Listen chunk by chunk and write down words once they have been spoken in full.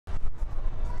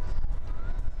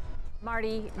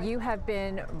Marty, you have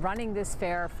been running this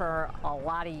fair for a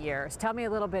lot of years. Tell me a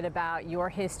little bit about your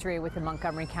history with the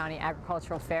Montgomery County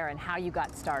Agricultural Fair and how you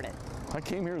got started. I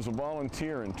came here as a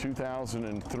volunteer in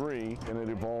 2003, and it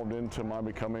evolved into my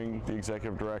becoming the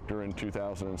executive director in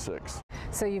 2006.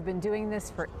 So you've been doing this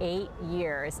for 8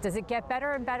 years. Does it get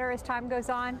better and better as time goes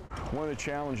on? One of the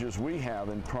challenges we have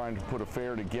in trying to put a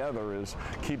fair together is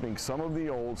keeping some of the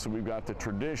old, so we've got the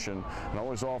tradition, and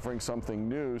always offering something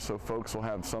new so folks will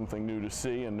have something new to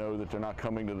see and know that they're not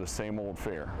coming to the same old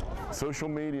fair. Social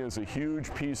media is a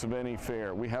huge piece of any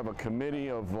fair. We have a committee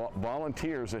of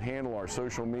volunteers that handle our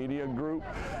social media group,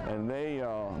 and they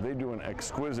do an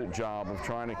exquisite job of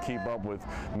trying to keep up with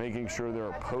making sure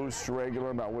there are posts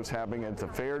regular about what's happening at the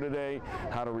fair today,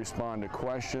 how to respond to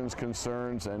questions,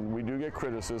 concerns, and we do get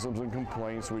criticisms and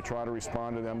complaints. We try to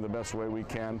respond to them the best way we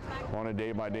can on a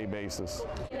day-by-day basis.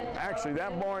 Actually,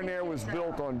 that barn there was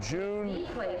built on June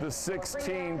the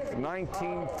 16th,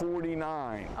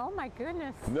 1949. Oh my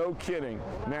goodness. No kidding.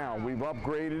 Now, we've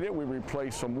upgraded it, we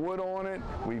replaced some wood on it,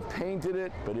 we've painted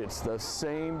it, but it's the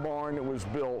same barn that was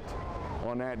built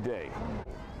on that day.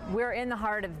 We're in the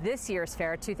heart of this year's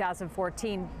fair,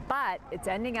 2014, but it's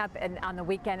ending up on the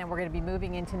weekend and we're going to be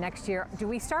moving into next year. Do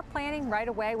we start planning right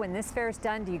away when this fair is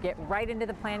done? Do you get right into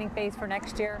the planning phase for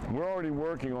next year? We're already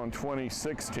working on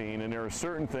 2016, and there are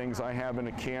certain things I have in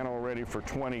a can already for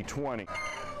 2020.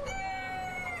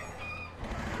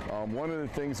 One of the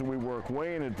things that we work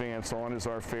way in advance on is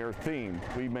our fair theme.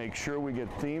 We make sure we get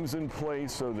themes in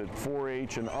place so that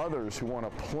 4-H and others who want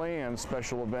to plan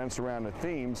special events around the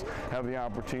themes have the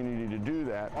opportunity to do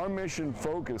that. Our mission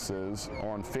focuses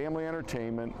on family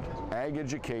entertainment, ag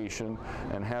education,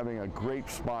 and having a great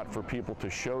spot for people to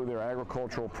show their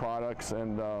agricultural products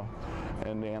and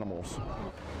animals.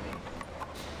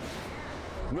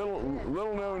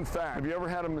 Little known fact, have you ever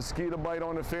had a mosquito bite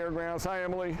on the fairgrounds? Hi,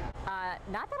 Emily.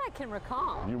 Not that I can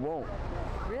recall. You won't.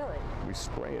 Really? We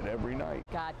spray it every night.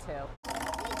 Got to.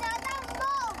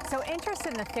 So interest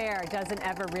in the fair doesn't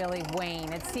ever really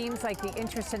wane. It seems like the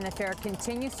interest in the fair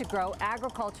continues to grow.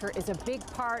 Agriculture is a big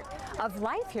part of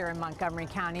life here in Montgomery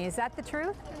County. Is that the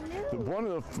truth? One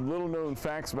of the little known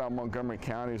facts about Montgomery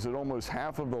County is that almost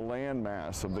half of the land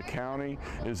mass of the county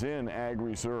is in ag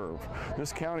reserve.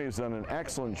 This county has done an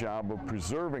excellent job of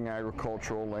preserving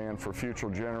agricultural land for future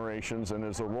generations and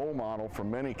is a role model for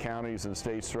many counties and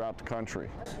states throughout the country.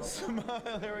 Smile,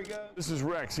 there we go. This is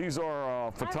Rex. He's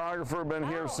our photographer, been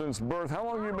here since birth. How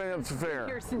long have you been at the fair?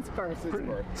 Here since birth.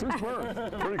 Since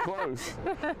birth. Pretty close.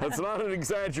 That's not an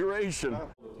exaggeration.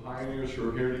 Pioneers who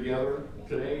are here together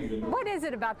today. What is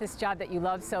it about this job that you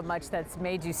love so much that's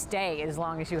made you stay as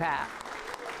long as you have?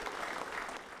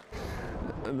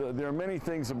 There are many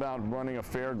things about running a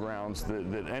fairgrounds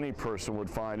that any person would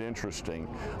find interesting.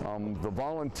 The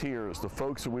volunteers, the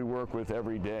folks that we work with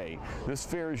every day. This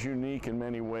fair is unique in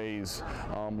many ways.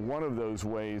 One of those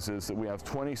ways is that we have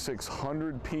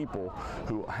 2,600 people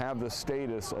who have the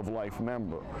status of life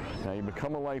member. Now, you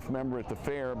become a life member at the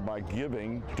fair by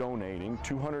donating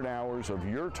 200 hours of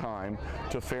your time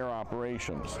to fair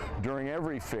operations. During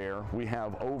every fair, we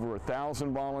have over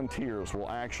 1,000 volunteers who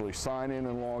will actually sign in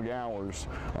and log hours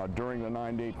during the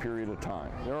 9-day period of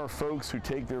time. There are folks who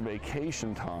take their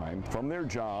vacation time from their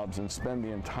jobs and spend the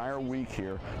entire week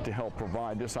here to help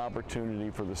provide this opportunity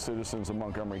for the citizens of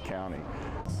Montgomery County.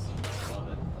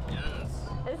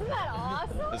 Isn't that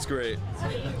awesome? That's great.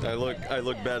 I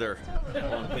look better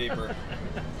on paper.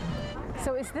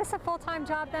 So is this a full-time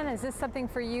job then? Is this something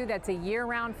for you that's a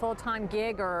year-round full-time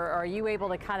gig, or are you able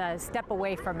to kind of step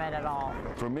away from it at all?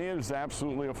 For me, it is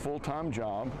absolutely a full-time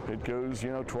job. It goes,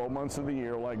 12 months of the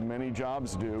year like many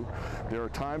jobs do. There are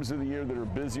times of the year that are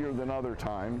busier than other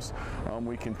times.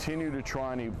 We continue to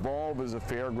try and evolve as a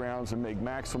fairgrounds and make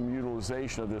maximum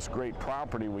utilization of this great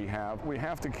property we have. We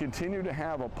have to continue to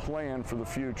have a plan for the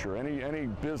future. Any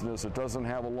business that doesn't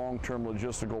have a long-term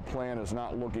logistical plan is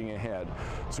not looking ahead.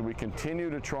 So we continue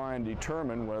to try and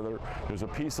determine whether there's a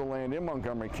piece of land in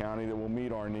Montgomery County that will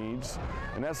meet our needs.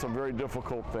 And that's a very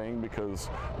difficult thing because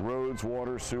roads,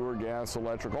 water, sewer, gas,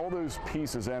 electric, all those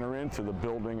pieces enter into the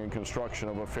building and construction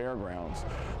of a fairgrounds.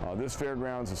 This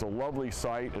fairgrounds is a lovely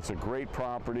site. It's a great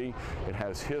property. It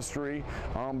has history,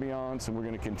 ambiance, and we're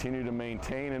going to continue to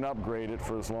maintain and upgrade it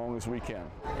for as long as we can.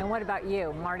 And what about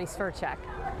you, Marty Svrcek?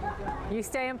 You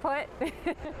staying put?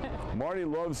 Marty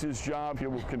loves his job. He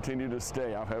will continue to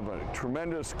stay. I have a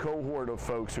tremendous cohort of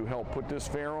folks who help put this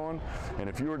fair on, and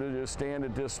if you were to just stand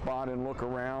at this spot and look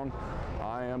around,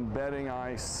 I am betting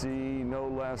I see no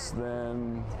less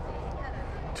than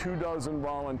 24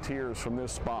 volunteers from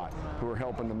this spot who are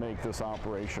helping to make this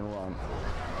operation run.